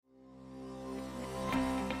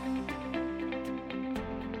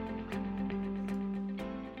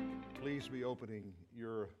opening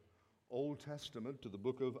your Old Testament to the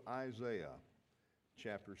book of Isaiah,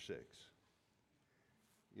 chapter 6.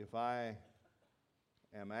 If I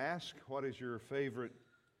am asked what is your favorite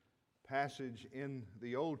passage in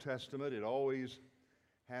the Old Testament, it always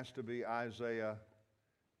has to be Isaiah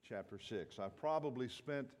chapter 6. I've probably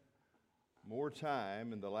spent more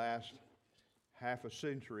time in the last half a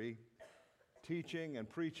century teaching and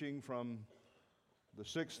preaching from the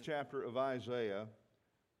 6th chapter of Isaiah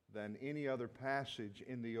than any other passage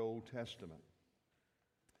in the Old Testament.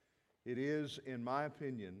 It is, in my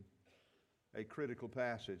opinion, a critical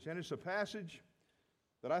passage. And it's a passage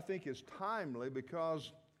that I think is timely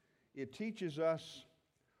because it teaches us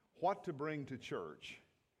what to bring to church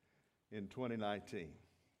in 2019.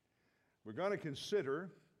 We're going to consider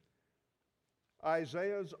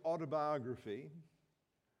Isaiah's autobiography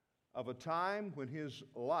of a time when his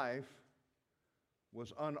life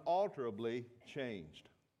was unalterably changed.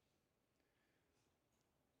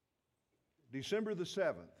 December the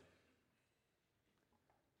 7th,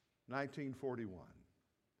 1941.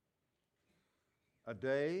 A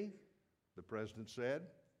day, the president said,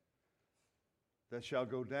 that shall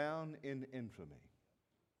go down in infamy.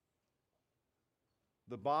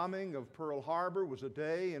 The bombing of Pearl Harbor was a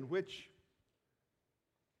day in which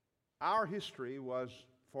our history was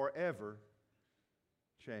forever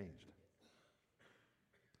changed.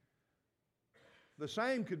 The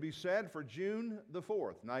same could be said for June the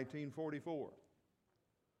 4th, 1944,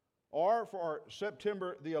 or for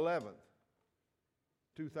September the 11th,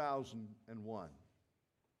 2001.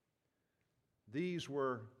 These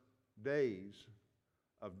were days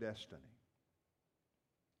of destiny.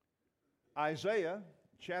 Isaiah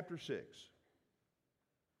chapter 6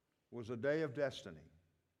 was a day of destiny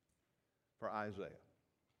for Isaiah.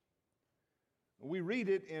 We read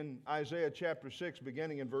it in Isaiah chapter 6,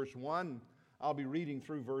 beginning in verse 1. I'll be reading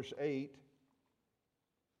through verse 8.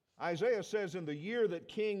 Isaiah says, in the year that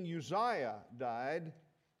King Uzziah died,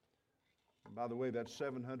 and by the way, that's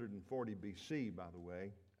 740 BC, by the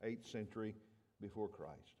way, 8th century before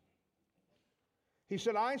Christ. He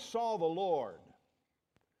said, I saw the Lord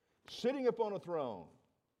sitting upon a throne,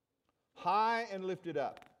 high and lifted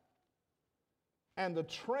up, and the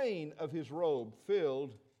train of his robe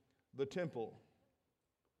filled the temple.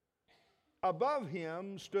 Above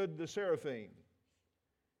him stood the seraphim.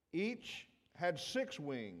 Each had 6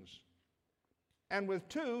 wings, and with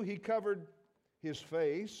 2 he covered his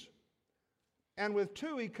face, and with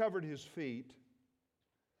 2 he covered his feet,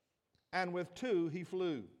 and with 2 he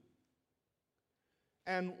flew.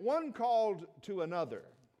 And one called to another.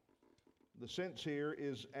 The sense here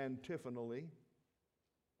is antiphonally.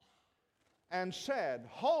 And said,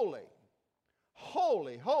 Holy,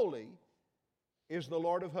 holy, holy is the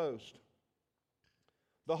Lord of hosts.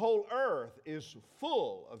 The whole earth is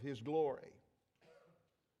full of His glory.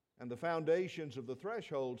 And the foundations of the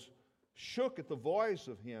thresholds shook at the voice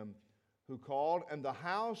of Him who called, and the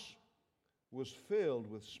house was filled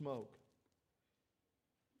with smoke.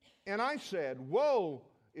 And I said, Woe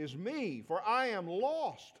is me, for I am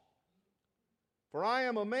lost. For I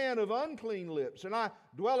am a man of unclean lips, and I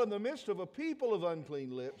dwell in the midst of a people of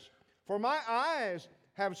unclean lips. For my eyes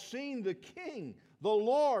have seen the King, the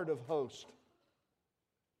Lord of hosts.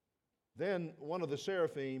 Then one of the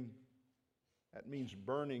seraphim, that means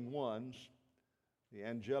burning ones, the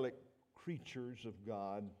angelic creatures of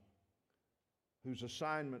God, whose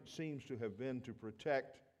assignment seems to have been to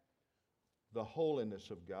protect the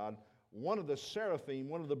holiness of God, one of the seraphim,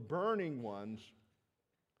 one of the burning ones,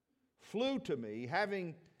 flew to me,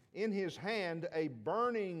 having in his hand a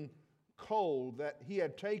burning coal that he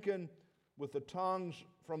had taken with the tongs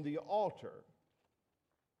from the altar.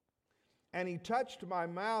 And he touched my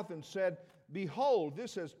mouth and said, Behold,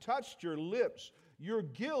 this has touched your lips. Your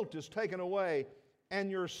guilt is taken away, and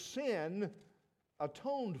your sin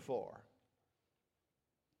atoned for.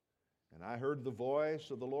 And I heard the voice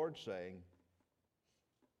of the Lord saying,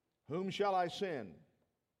 Whom shall I send?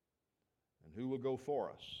 And who will go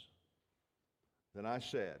for us? Then I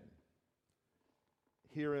said,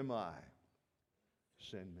 Here am I,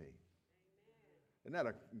 send me. Isn't that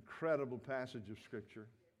an incredible passage of Scripture?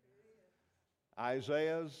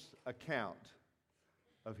 Isaiah's account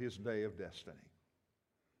of his day of destiny.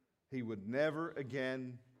 He would never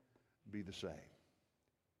again be the same.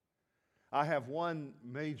 I have one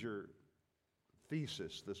major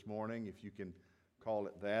thesis this morning, if you can call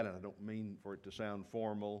it that, and I don't mean for it to sound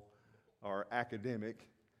formal or academic,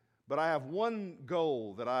 but I have one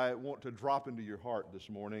goal that I want to drop into your heart this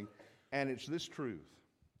morning, and it's this truth,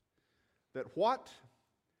 that what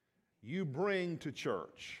you bring to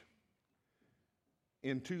church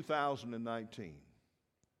in 2019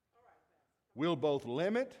 will both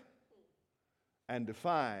limit and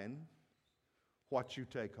define what you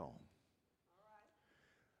take home.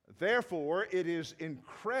 Therefore, it is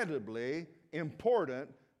incredibly important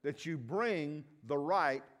that you bring the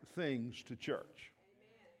right things to church.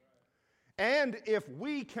 And if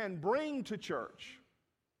we can bring to church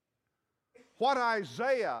what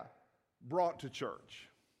Isaiah brought to church,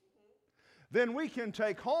 then we can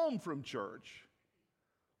take home from church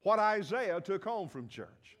what Isaiah took home from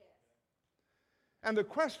church. And the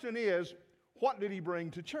question is, what did he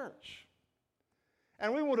bring to church?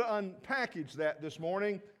 And we want to unpackage that this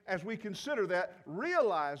morning as we consider that,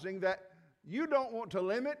 realizing that you don't want to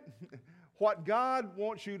limit what God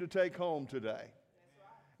wants you to take home today.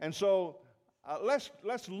 And so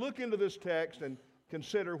let's look into this text and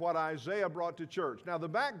consider what Isaiah brought to church. Now, the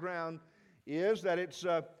background is that it's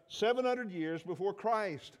 700 years before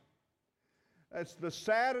Christ. That's the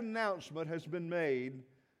sad announcement has been made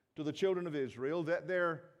to the children of Israel that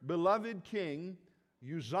their beloved king,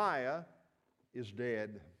 Uzziah, is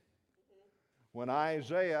dead. When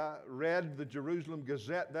Isaiah read the Jerusalem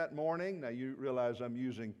Gazette that morning, now you realize I'm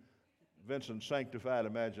using Vincent's sanctified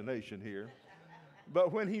imagination here,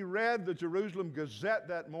 but when he read the Jerusalem Gazette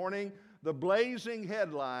that morning, the blazing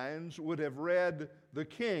headlines would have read, "The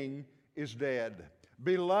king is dead.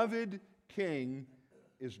 Beloved king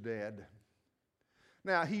is dead."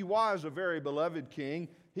 Now, he was a very beloved king.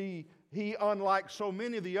 He, unlike so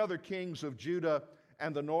many of the other kings of Judah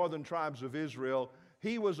and the northern tribes of Israel,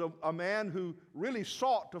 he was a man who really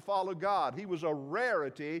sought to follow God. He was a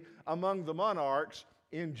rarity among the monarchs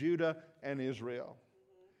in Judah and Israel.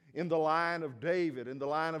 In the line of David, in the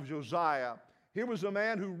line of Josiah, here was a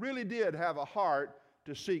man who really did have a heart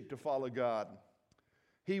to seek to follow God.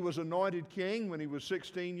 He was anointed king when he was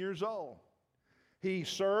 16 years old. He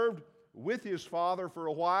served with his father for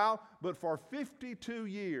a while, but for 52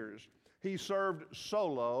 years he served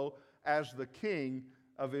solo as the king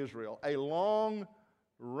of Israel, a long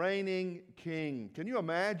reigning king. Can you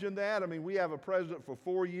imagine that? I mean, we have a president for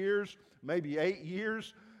 4 years, maybe 8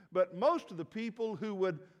 years, but most of the people who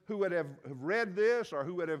would have read this or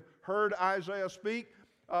who would have heard Isaiah speak,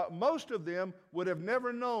 most of them would have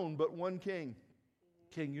never known but one king,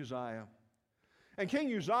 King Uzziah. And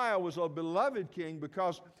King Uzziah was a beloved king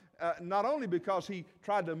because not only because he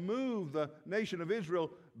tried to move the nation of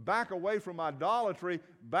Israel back away from idolatry,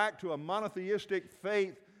 back to a monotheistic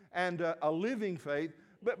faith and a living faith,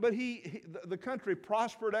 but the country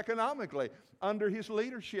prospered economically under his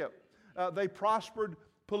leadership. They prospered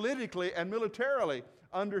politically and militarily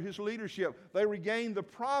under his leadership. They regained the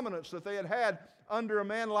prominence that they had had under a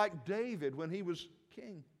man like David when he was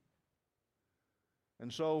king.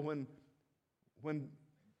 And so when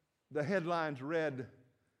the headlines read,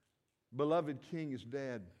 "Beloved king is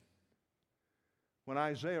dead," when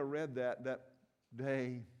Isaiah read that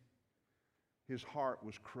day, his heart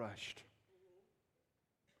was crushed.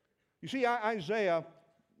 You see, Isaiah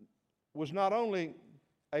was not only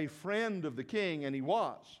a friend of the king, and he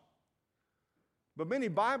was, but many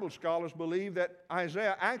Bible scholars believe that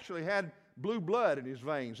Isaiah actually had blue blood in his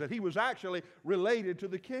veins, that he was actually related to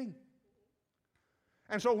the king.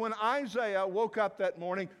 And so when Isaiah woke up that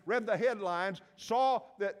morning, read the headlines, saw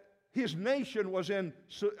that his nation was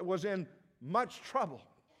in much trouble,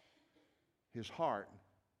 his heart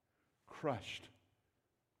crushed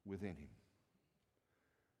within him.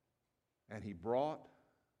 And he brought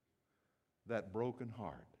that broken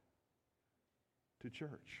heart to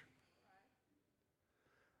church.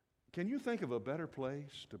 Can you think of a better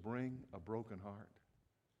place to bring a broken heart?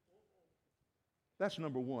 That's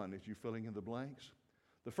number one as you're filling in the blanks.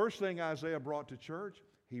 The first thing Isaiah brought to church,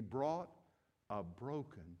 he brought a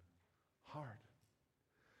broken heart.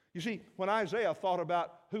 You see, when Isaiah thought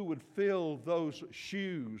about who would fill those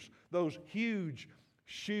shoes, those huge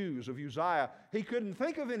shoes of Uzziah, he couldn't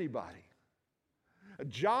think of anybody.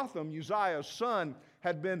 Jotham, Uzziah's son,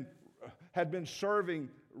 had been serving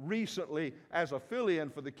recently as a fill-in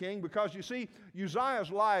for the king, because you see, Uzziah's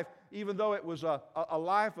life, even though it was a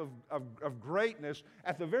life of greatness,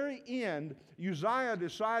 at the very end, Uzziah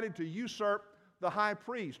decided to usurp the high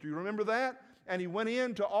priest. Do you remember that? And he went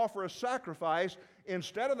in to offer a sacrifice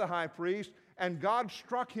instead of the high priest, and God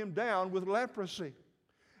struck him down with leprosy.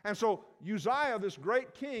 And so Uzziah, this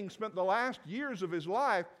great king, spent the last years of his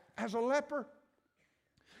life as a leper.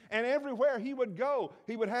 And everywhere he would go,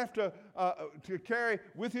 he would have to carry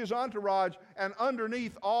with his entourage, and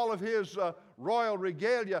underneath all of his royal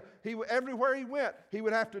regalia, everywhere he went, he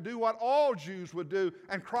would have to do what all Jews would do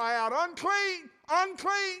and cry out, "Unclean!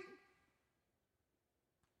 Unclean!"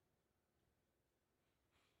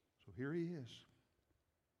 So here he is,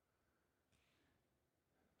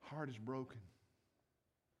 heart is broken.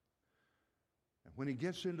 And when he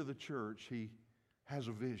gets into the church, he has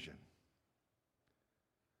a vision.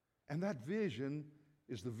 And that vision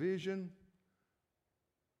is the vision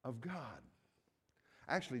of God.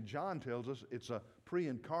 Actually, John tells us it's a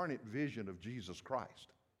pre-incarnate vision of Jesus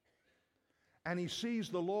Christ. And he sees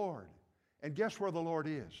the Lord. And guess where the Lord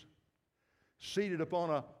is? Seated upon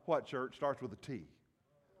a, what, church? Starts with a T.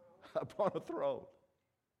 Upon a throne.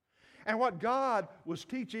 And what God was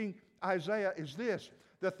teaching Isaiah is this,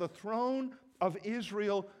 that the throne of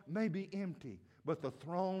Israel may be empty, but the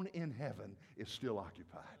throne in heaven is still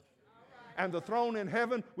occupied. And the throne in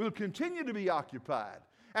heaven will continue to be occupied.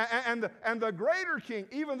 And the greater king,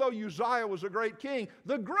 even though Uzziah was a great king,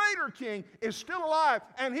 the greater king is still alive,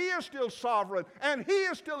 and he is still sovereign, and he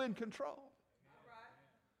is still in control.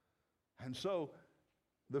 And so,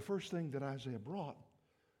 the first thing that Isaiah brought,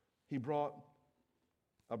 he brought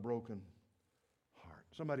a broken heart.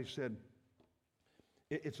 Somebody said,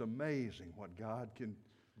 it's amazing what God can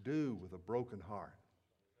do with a broken heart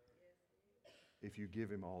if you give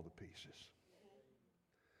him all the pieces.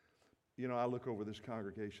 You know, I look over this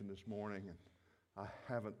congregation this morning, and I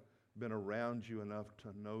haven't been around you enough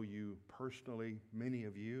to know you personally, many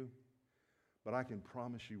of you, but I can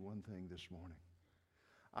promise you one thing this morning.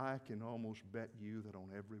 I can almost bet you that on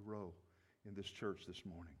every row in this church this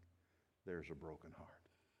morning, there's a broken heart.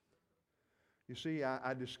 You see,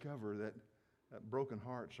 I discover that broken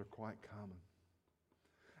hearts are quite common.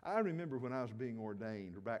 I remember when I was being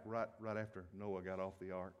ordained, back right after Noah got off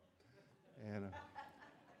the ark, and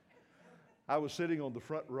I was sitting on the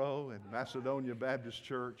front row in Macedonia Baptist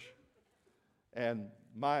Church, and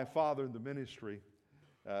my father in the ministry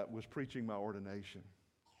was preaching my ordination.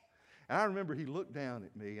 And I remember he looked down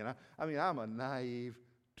at me, and I'm a naive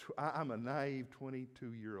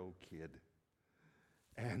 22-year-old kid.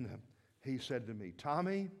 And he said to me,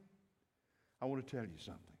 Tommy, I want to tell you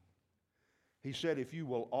something. He said, if you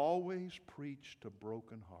will always preach to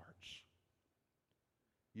broken hearts,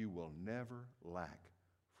 you will never lack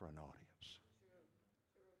for an audience.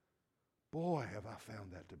 Boy, have I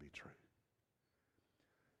found that to be true.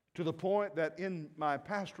 To the point that in my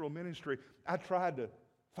pastoral ministry, I tried to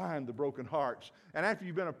find the broken hearts. And after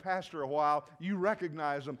you've been a pastor a while, you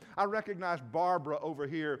recognize them. I recognize Barbara over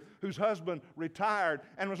here, whose husband retired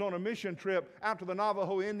and was on a mission trip out to the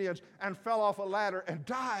Navajo Indians and fell off a ladder and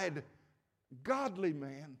died. Godly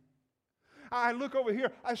man. I look over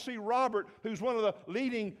here, I see Robert, who's one of the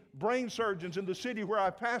leading brain surgeons in the city where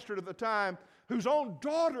I pastored at the time, whose own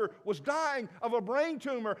daughter was dying of a brain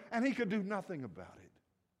tumor, and he could do nothing about it.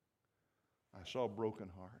 I saw broken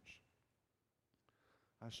hearts.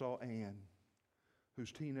 I saw Ann,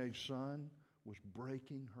 whose teenage son was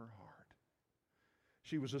breaking her heart.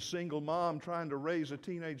 She was a single mom trying to raise a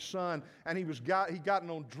teenage son, and he'd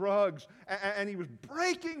gotten on drugs, and he was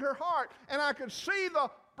breaking her heart, and I could see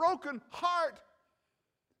the broken heart.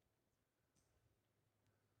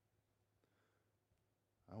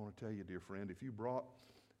 I want to tell you, dear friend, if you brought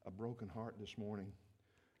a broken heart this morning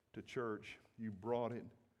to church, you brought it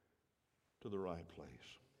to the right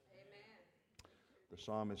place. The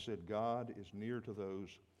psalmist said, God is near to those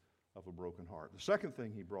of a broken heart. The second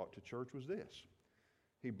thing he brought to church was this.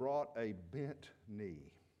 He brought a bent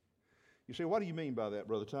knee. You say, what do you mean by that,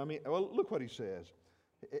 Brother Tommy? Well, look what he says.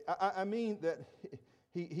 I mean that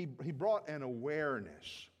he brought an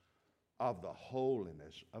awareness of the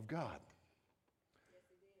holiness of God.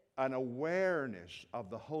 An awareness of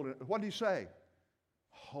the holiness. What did he say?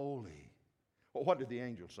 Holy. Well, what did the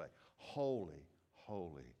angel say? Holy,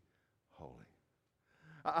 holy, holy.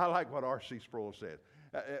 I like what R.C. Sproul said.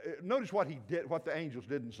 Notice what he did, what the angels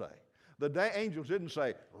didn't say. The angels didn't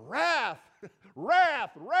say, wrath,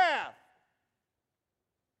 wrath, wrath.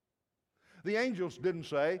 The angels didn't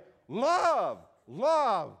say, love,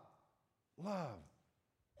 love, love.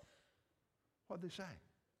 What did they say?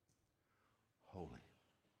 Holy.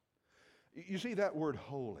 You see, that word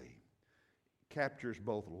holy captures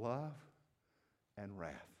both love and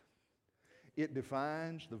wrath. It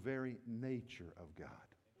defines the very nature of God.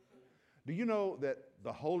 Do you know that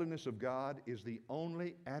the holiness of God is the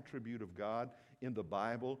only attribute of God in the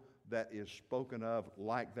Bible that is spoken of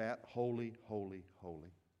like that? Holy, holy,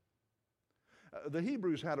 holy. The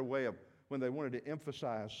Hebrews had a way of, when they wanted to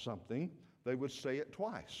emphasize something, they would say it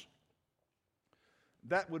twice.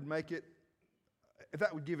 That would make it,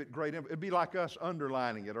 that would give it great emphasis. It'd be like us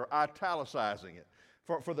underlining it or italicizing it.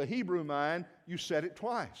 For the Hebrew mind, you said it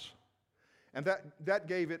twice. And that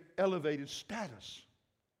gave it elevated status.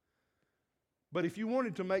 But if you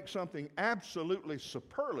wanted to make something absolutely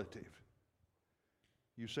superlative,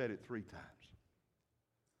 you said it 3 times.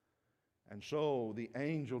 And so the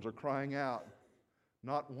angels are crying out,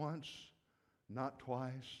 not once, not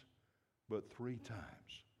twice, but 3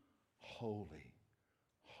 times, holy,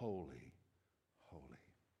 holy, holy.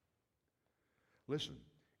 Listen,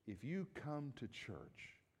 if you come to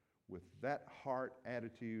church with that heart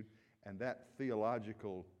attitude and that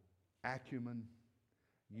theological acumen,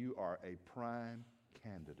 you are a prime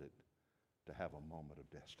candidate to have a moment of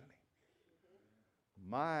destiny.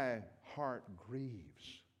 My heart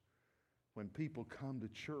grieves when people come to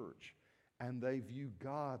church and they view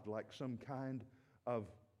God like some kind of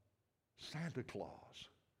Santa Claus,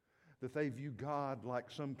 that they view God like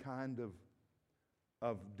some kind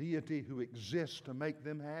of deity who exists to make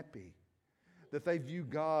them happy, that they view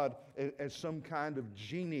God as some kind of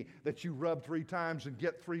genie that you rub 3 times and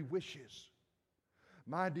get 3 wishes.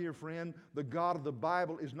 My dear friend, the God of the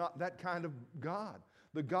Bible is not that kind of God.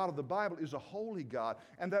 The God of the Bible is a holy God,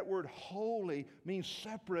 and that word holy means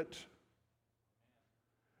separate.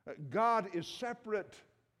 God is separate.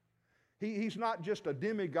 He's not just a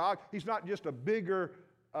demigod. He's not just a bigger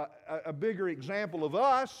example of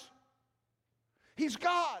us. He's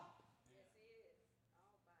God. Yes, He is.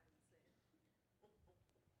 All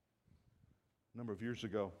by Himself. A number of years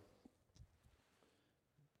ago,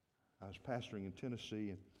 I was pastoring in Tennessee,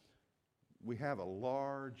 and we have a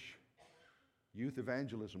large youth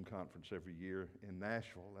evangelism conference every year in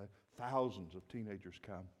Nashville. Thousands of teenagers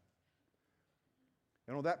come.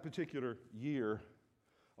 And on that particular year,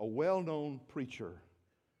 a well-known preacher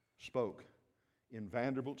spoke in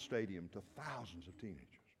Vanderbilt Stadium to thousands of teenagers.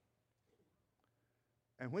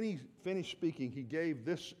 And when he finished speaking, he gave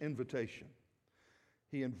this invitation.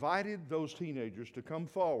 He invited those teenagers to come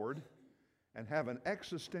forward and have an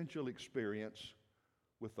existential experience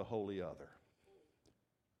with the Holy Other.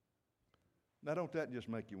 Now, don't that just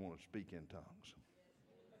make you want to speak in tongues?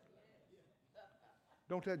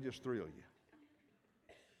 Don't that just thrill you?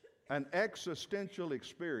 An existential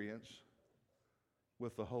experience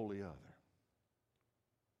with the Holy Other.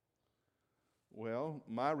 Well,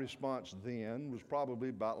 my response then was probably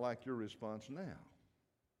about like your response now.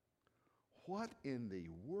 What in the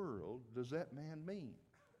world does that man mean?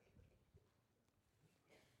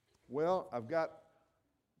 Well, I've got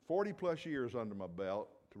 40 plus years under my belt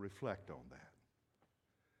to reflect on that.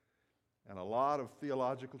 And a lot of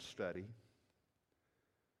theological study.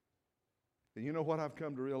 And you know what I've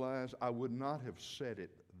come to realize? I would not have said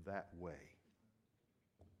it that way.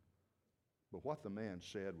 But what the man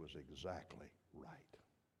said was exactly right.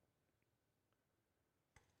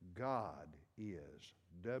 God is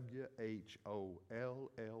WHOLLYOTHER.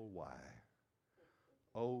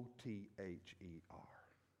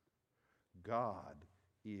 God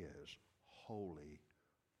is holy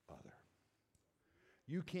other.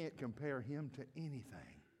 You can't compare Him to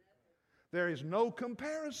anything. There is no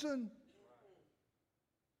comparison.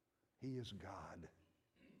 He is God.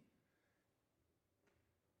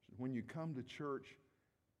 When you come to church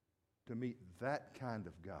to meet that kind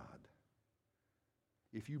of God,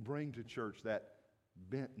 if you bring to church that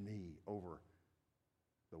bent knee over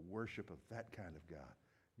the worship of that kind of God,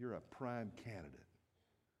 you're a prime candidate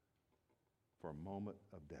for a moment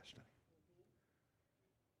of destiny.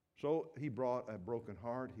 So he brought a broken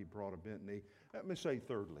heart, he brought a bent knee. Let me say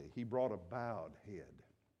thirdly, he brought a bowed head.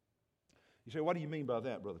 You say, what do you mean by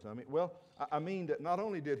that, Brother Tommy? Well, I mean that not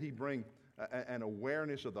only did he bring an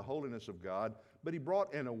awareness of the holiness of God, but he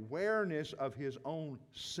brought an awareness of his own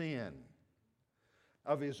sin.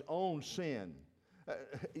 Of his own sin.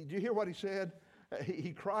 Do you hear what he said?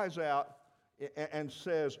 He cries out and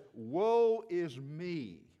says, "Woe is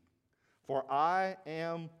me, for I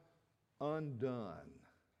am undone."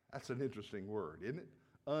 That's an interesting word, isn't it?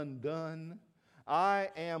 Undone. I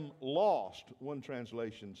am lost, one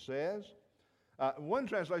translation says. One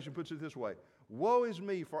translation puts it this way: woe is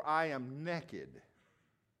me, for I am naked.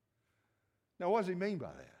 Now, what does he mean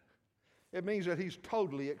by that? It means that he's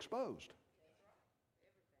totally exposed.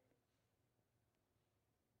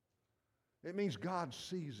 It means God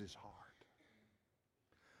sees his heart.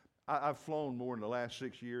 I've flown more in the last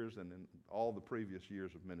 6 years than in all the previous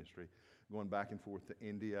years of ministry, going back and forth to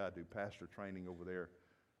India. I do pastor training over there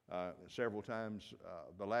several times.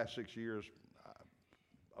 The last 6 years,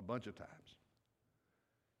 a bunch of times.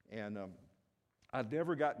 And I've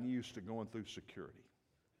never gotten used to going through security.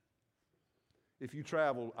 If you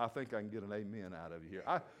travel, I think I can get an amen out of you here.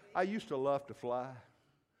 I used to love to fly.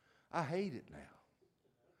 I hate it now.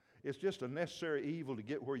 It's just a necessary evil to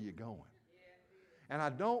get where you're going. And I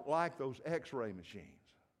don't like those x-ray machines.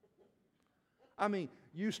 I mean,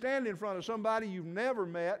 you stand in front of somebody you've never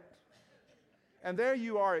met, and there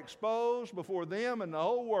you are exposed before them and the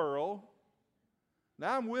whole world.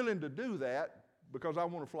 Now, I'm willing to do that because I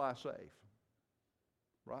want to fly safe.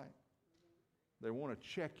 Right? They want to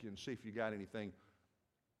check you and see if you got anything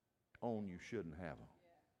on you shouldn't have them.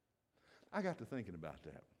 I got to thinking about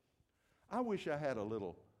that. I wish I had a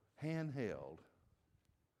little handheld,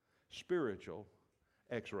 spiritual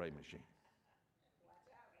x-ray machine.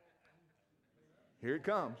 Here it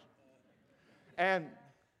comes. And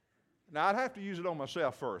now I'd have to use it on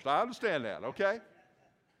myself first. I understand that, okay?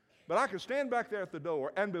 But I could stand back there at the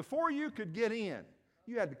door, and before you could get in,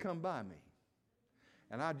 you had to come by me.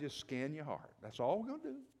 And I'd just scan your heart. That's all we're going to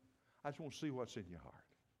do. I just want to see what's in your heart.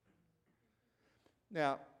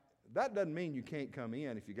 Now, that doesn't mean you can't come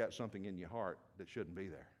in if you got something in your heart that shouldn't be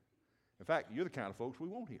there. In fact, you're the kind of folks we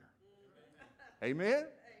want here. Amen? Amen.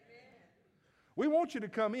 We want you to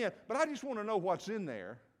come in, but I just want to know what's in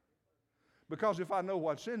there, because if I know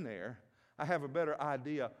what's in there, I have a better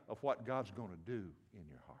idea of what God's going to do in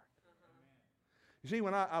your heart. You see,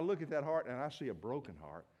 when I look at that heart and I see a broken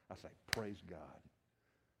heart, I say, praise God.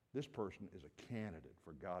 This person is a candidate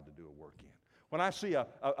for God to do a work in. When I see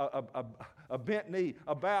a bent knee,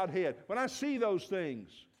 a bowed head, when I see those things,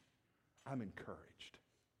 I'm encouraged.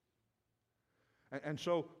 And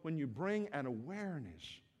so when you bring an awareness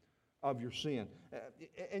of your sin,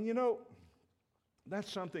 and you know,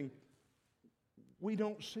 that's something we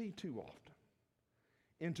don't see too often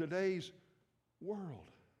in today's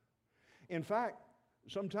world. In fact,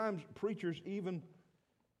 sometimes preachers even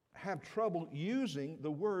have trouble using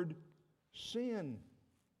the word sin.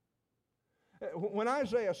 When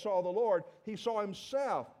Isaiah saw the Lord, he saw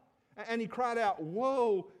himself, and he cried out,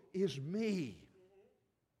 "Woe is me."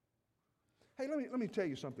 Hey, let me tell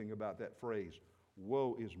you something about that phrase,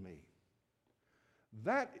 "Woe is me."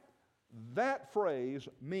 That phrase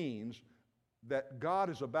means that God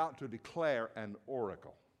is about to declare an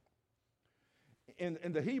oracle.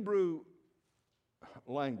 In the Hebrew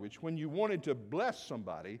language, when you wanted to bless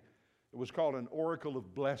somebody, it was called an oracle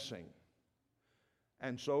of blessing.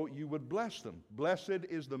 And so you would bless them. Blessed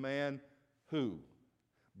is the man who?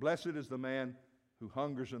 Blessed is the man who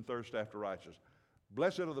hungers and thirsts after righteousness.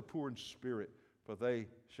 Blessed are the poor in spirit, for they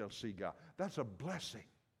shall see God. That's a blessing.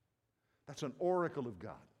 That's an oracle of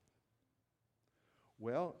God.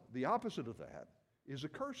 Well, the opposite of that is a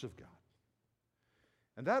curse of God.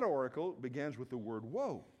 And that oracle begins with the word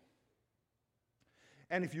woe.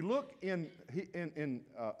 And if you look in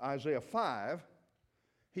Isaiah 5,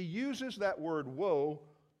 he uses that word woe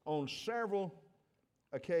on several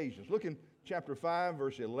occasions. Look in chapter 5,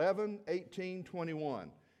 verse 11, 18,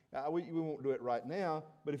 21. We won't do it right now,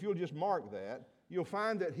 but if you'll just mark that, you'll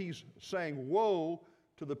find that he's saying woe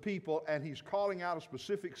to the people, and he's calling out a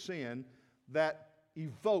specific sin that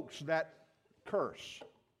evokes that curse.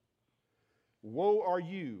 Woe are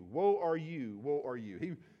you, woe are you, woe are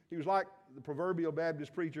you. He was like the proverbial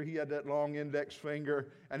Baptist preacher. He had that long index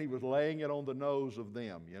finger, and he was laying it on the nose of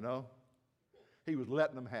them, you know. He was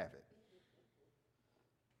letting them have it.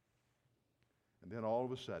 And then all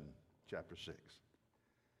of a sudden, chapter 6,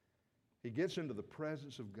 he gets into the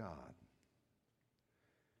presence of God,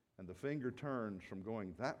 and the finger turns from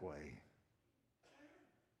going that way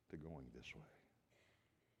to going this way.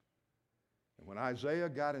 And when Isaiah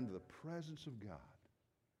got into the presence of God,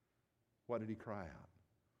 what did he cry out?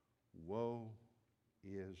 Woe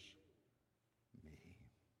is me.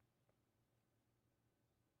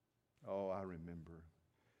 Oh, I remember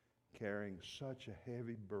carrying such a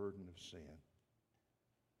heavy burden of sin.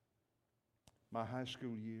 My high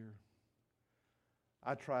school year,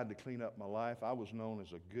 I tried to clean up my life. I was known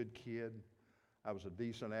as a good kid. I was a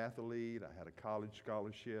decent athlete. I had a college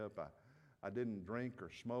scholarship. I didn't drink or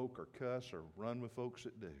smoke or cuss or run with folks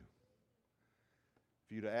that do.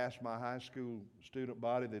 If you'd ask my high school student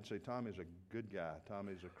body, they'd say, Tommy's a good guy.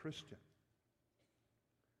 Tommy's a Christian.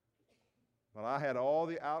 But I had all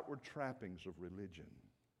the outward trappings of religion.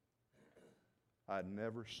 I'd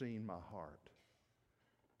never seen my heart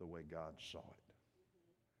the way God saw it.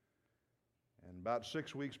 And about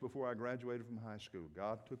 6 weeks before I graduated from high school,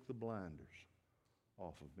 God took the blinders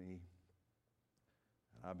off of me,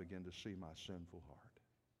 and I began to see my sinful heart.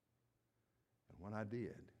 And when I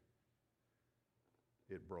did,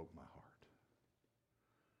 it broke my heart.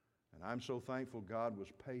 And I'm so thankful God was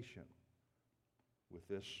patient with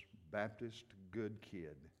this Baptist good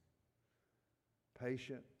kid,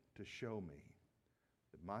 patient to show me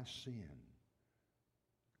that my sin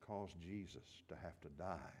caused Jesus to have to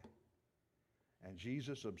die. And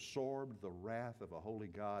Jesus absorbed the wrath of a holy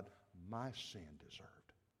God my sin deserved.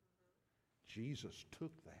 Jesus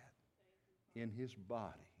took that in his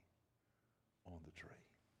body on the tree.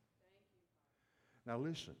 Now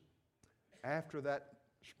listen, after that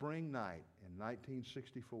spring night in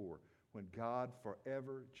 1964 when God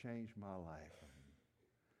forever changed my life.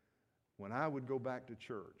 When I would go back to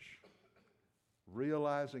church,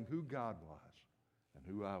 realizing who God was and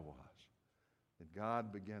who I was, that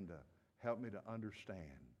God began to help me to understand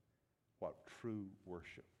what true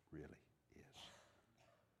worship really is.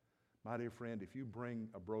 My dear friend, if you bring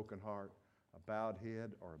a broken heart, a bowed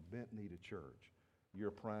head, or a bent knee to church, you're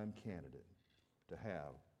a prime candidate to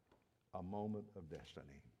have a moment of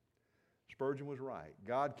destiny. Spurgeon was right.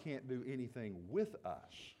 God can't do anything with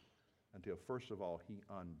us until, first of all, He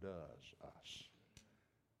undoes us.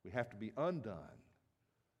 We have to be undone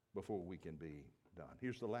before we can be done.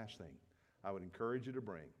 Here's the last thing I would encourage you to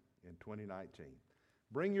bring in 2019.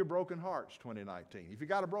 Bring your broken hearts 2019. If you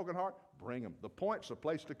got a broken heart, bring them. The Point's the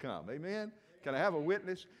place to come. Amen? Can I have a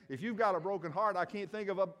witness? If you've got a broken heart, I can't think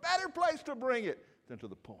of a better place to bring it than to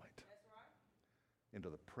the Point. That's right. Into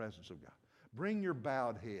the presence of God. Bring your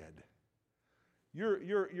bowed head.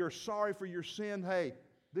 You're sorry for your sin. Hey,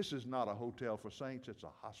 this is not a hotel for saints. It's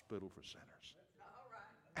a hospital for sinners. All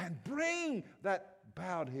right. And bring that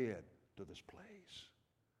bowed head to this place.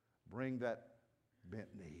 Bring that bent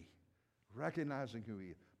knee, recognizing who He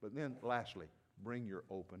is. But then, lastly, bring your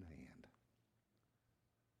open hand.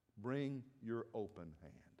 Bring your open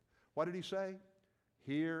hand. What did He say?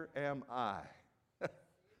 Here am I.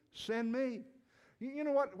 Send me. You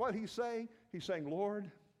know what He's saying? He's saying,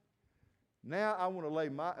 Lord, now I want to lay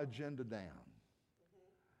my agenda down.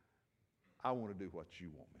 I want to do what You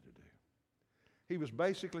want me to do. He was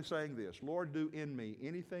basically saying this, Lord, do in me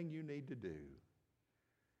anything You need to do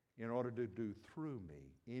in order to do through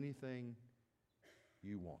me anything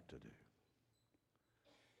You want to do.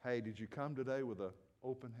 Hey, did you come today with an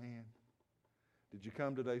open hand? Did you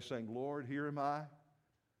come today saying, Lord, here am I.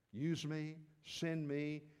 Use me, send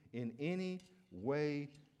me in any way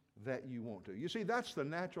that You want to. You see, that's the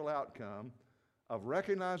natural outcome of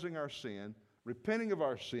recognizing our sin, repenting of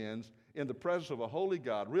our sins in the presence of a holy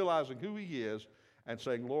God, realizing who He is, and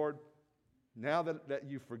saying, Lord, now that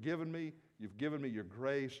You've forgiven me, You've given me Your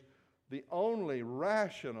grace, the only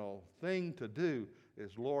rational thing to do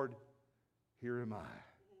is, Lord, here am I.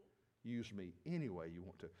 Use me any way You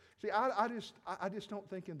want to. See, I just don't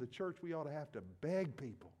think in the church we ought to have to beg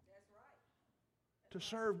people to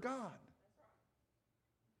serve God.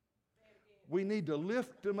 We need to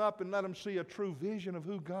lift them up and let them see a true vision of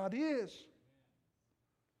who God is.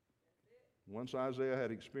 Once Isaiah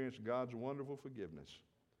had experienced God's wonderful forgiveness,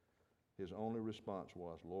 his only response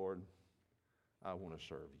was, Lord, I want to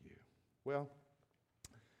serve You. Well,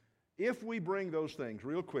 if we bring those things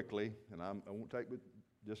real quickly, and I won't take but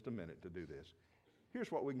just a minute to do this,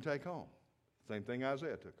 here's what we can take home. Same thing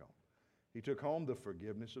Isaiah took home. He took home the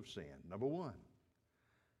forgiveness of sin. Number one.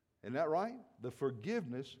 Isn't that right? The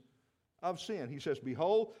forgiveness of sin. He says,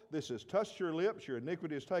 behold, this has touched your lips, your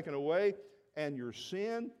iniquity is taken away, and your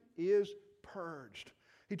sin is purged.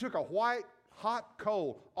 He took a white, hot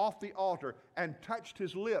coal off the altar and touched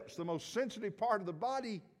his lips, the most sensitive part of the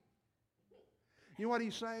body. You know what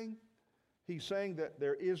he's saying? He's saying that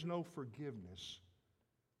there is no forgiveness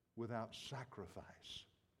without sacrifice.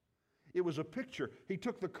 It was a picture. He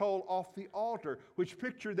took the coal off the altar, which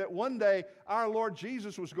pictured that one day our Lord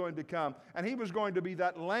Jesus was going to come, and He was going to be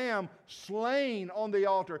that lamb slain on the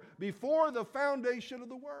altar before the foundation of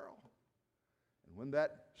the world. And when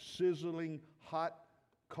that sizzling hot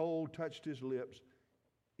coal touched His lips,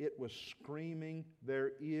 it was screaming,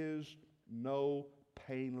 there is no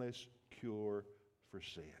painless cure for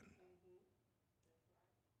sin.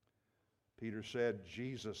 Peter said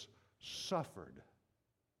Jesus suffered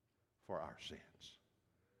for our sins,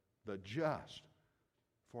 the just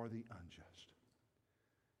for the unjust.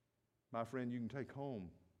 My friend, you can take home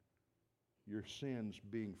your sins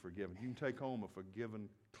being forgiven. You can take home a forgiven,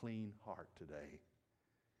 clean heart today.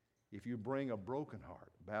 If you bring a broken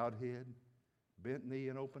heart, bowed head, bent knee,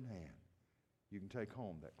 and open hand, you can take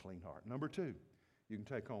home that clean heart. Number two, you can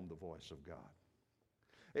take home the voice of God.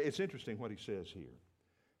 It's interesting what he says here.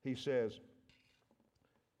 He says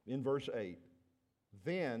in verse 8,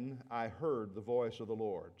 then I heard the voice of the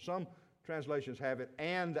Lord. Some translations have it,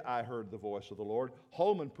 and I heard the voice of the Lord.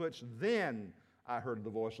 Holman puts, then I heard the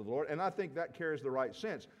voice of the Lord, and I think that carries the right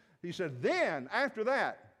sense. He said, then, after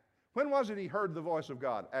that, when was it he heard the voice of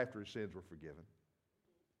God? After his sins were forgiven.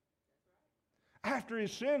 After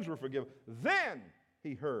his sins were forgiven, then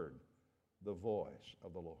he heard the voice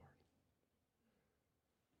of the Lord.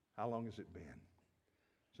 How long has it been?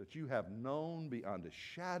 So that you have known beyond a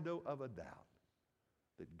shadow of a doubt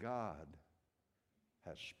that God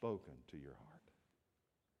has spoken to your heart.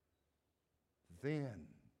 Then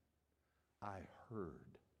I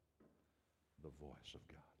heard the voice promise of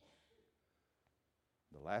God.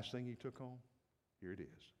 The last thing he took home, here it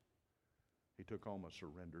is. He took home a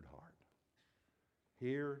surrendered heart.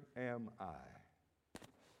 Here am I.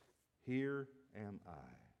 Here am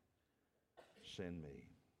I. Send me.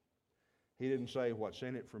 He didn't say, what's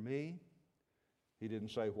in it for me? He didn't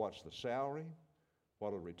say, what's the salary?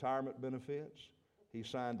 What are retirement benefits? He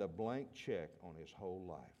signed a blank check on his whole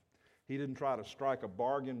life. He didn't try to strike a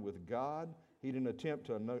bargain with God. He didn't attempt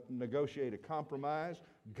to negotiate a compromise.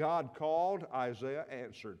 God called, Isaiah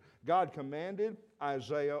answered. God commanded,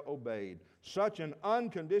 Isaiah obeyed. Such an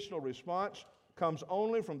unconditional response comes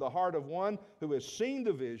only from the heart of one who has seen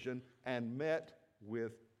the vision and met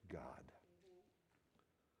with God.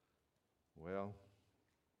 Well,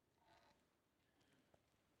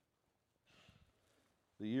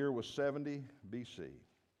 the year was 70 BC.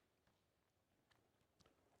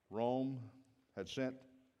 Rome had sent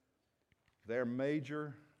their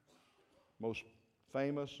major, most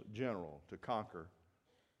famous general to conquer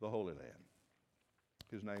the Holy Land.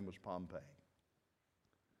 His name was Pompey.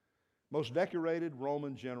 Most decorated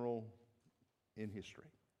Roman general in history.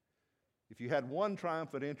 If you had one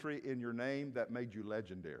triumphant entry in your name, that made you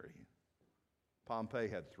legendary. Pompey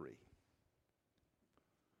had three.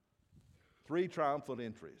 Three triumphant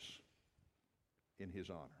entries in his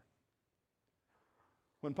honor.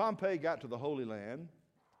 When Pompey got to the Holy Land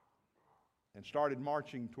and started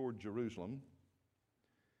marching toward Jerusalem,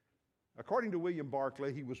 according to William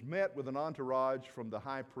Barclay, he was met with an entourage from the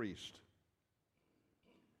high priest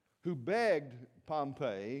who begged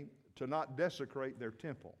Pompey to not desecrate their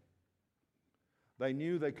temple. They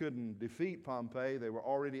knew they couldn't defeat Pompey. They were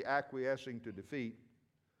already acquiescing to defeat,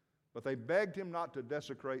 but they begged him not to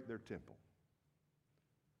desecrate their temple.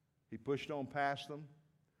 He pushed on past them,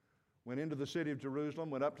 went into the city of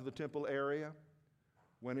Jerusalem, went up to the temple area,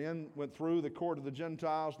 went through the court of the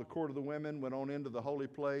Gentiles, the court of the women, went on into the holy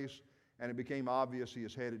place, and it became obvious he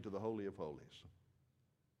is headed to the Holy of Holies.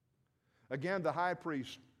 Again, the high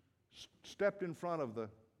priest stepped in front of the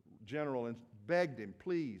general and begged him,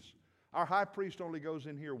 please, our high priest only goes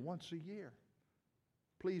in here once a year.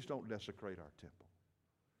 Please don't desecrate our temple.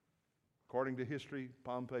 According to history,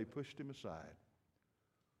 Pompey pushed him aside,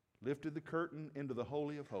 lifted the curtain into the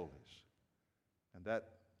Holy of Holies, and that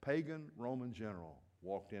pagan Roman general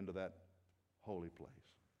walked into that holy place.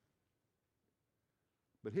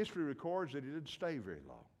 But history records that he didn't stay very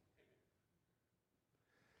long.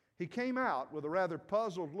 He came out with a rather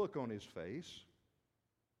puzzled look on his face,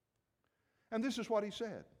 and this is what he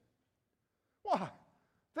said. Why,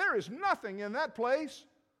 there is nothing in that place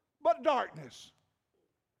but darkness.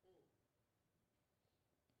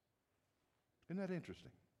 Isn't that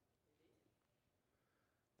interesting?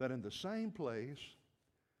 That in the same place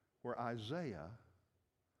where Isaiah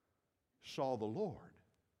saw the Lord,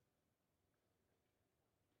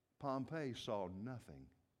 Pompey saw nothing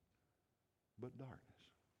but darkness.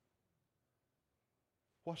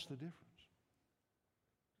 What's the difference?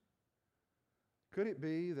 Could it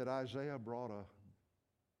be that Isaiah brought a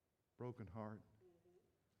broken heart,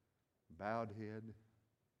 bowed head,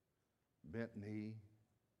 bent knee,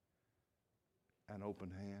 an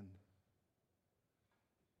open hand,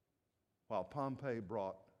 while Pompey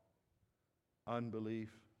brought unbelief,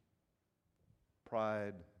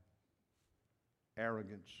 pride,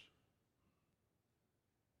 arrogance?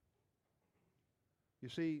 You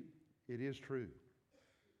see, it is true.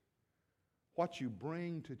 What you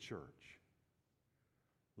bring to church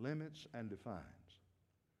limits and defines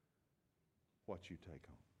what you take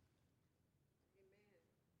home.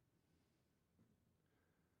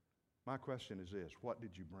 My question is this: what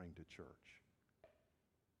did you bring to church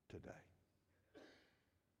today?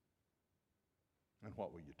 And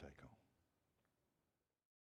what will you take home?